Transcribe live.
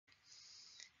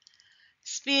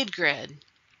Speed grid,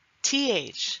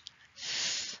 th,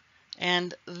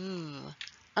 and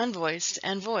unvoiced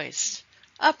and voiced,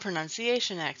 a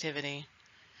pronunciation activity.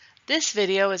 This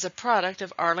video is a product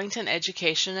of Arlington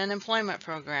Education and Employment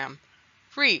Program,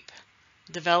 REEP,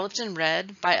 developed and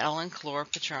read by Ellen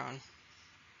Clore-Patrone.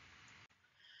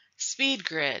 Speed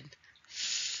grid,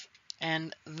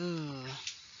 and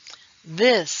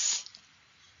this,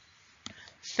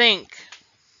 think,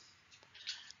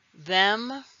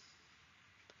 them,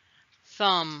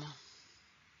 thumb,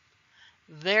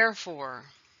 therefore,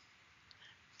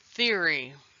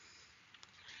 theory,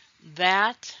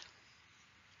 that,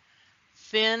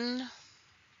 thin,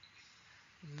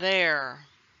 there,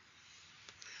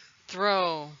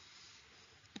 throw,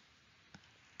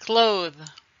 clothe,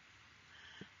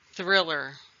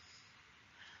 thriller,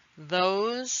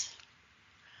 those,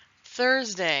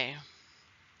 Thursday,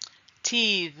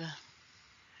 teeth,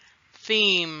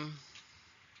 theme,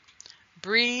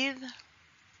 breathe,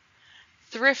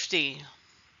 thrifty,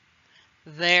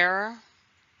 there,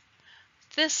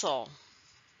 thistle,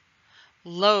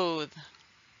 loathe,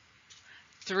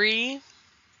 3,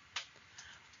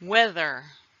 weather,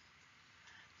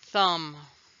 thumb,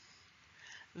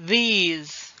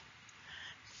 these,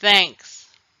 thanks,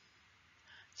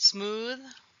 smooth,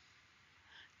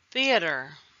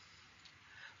 theater,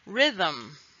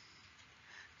 rhythm,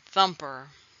 thumper,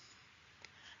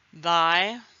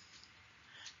 thy,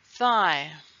 thigh,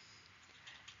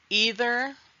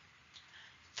 either,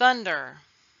 thunder,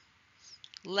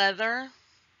 leather,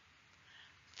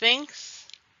 thinks,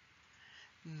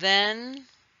 then,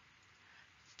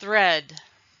 thread,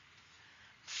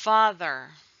 father,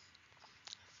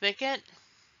 thicket,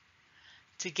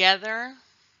 together,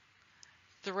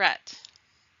 threat,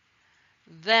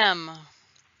 them,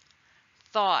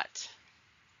 thought,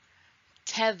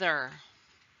 tether,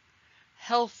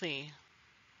 healthy,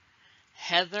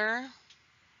 heather,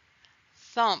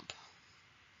 thump,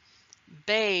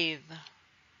 bathe,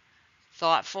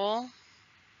 thoughtful,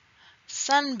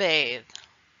 sunbathe,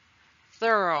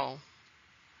 thorough,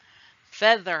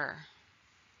 feather,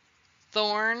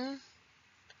 thorn,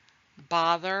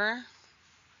 bother,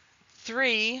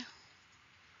 3,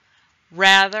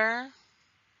 rather,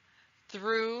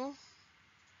 through,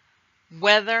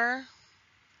 weather,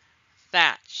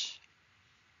 thatch.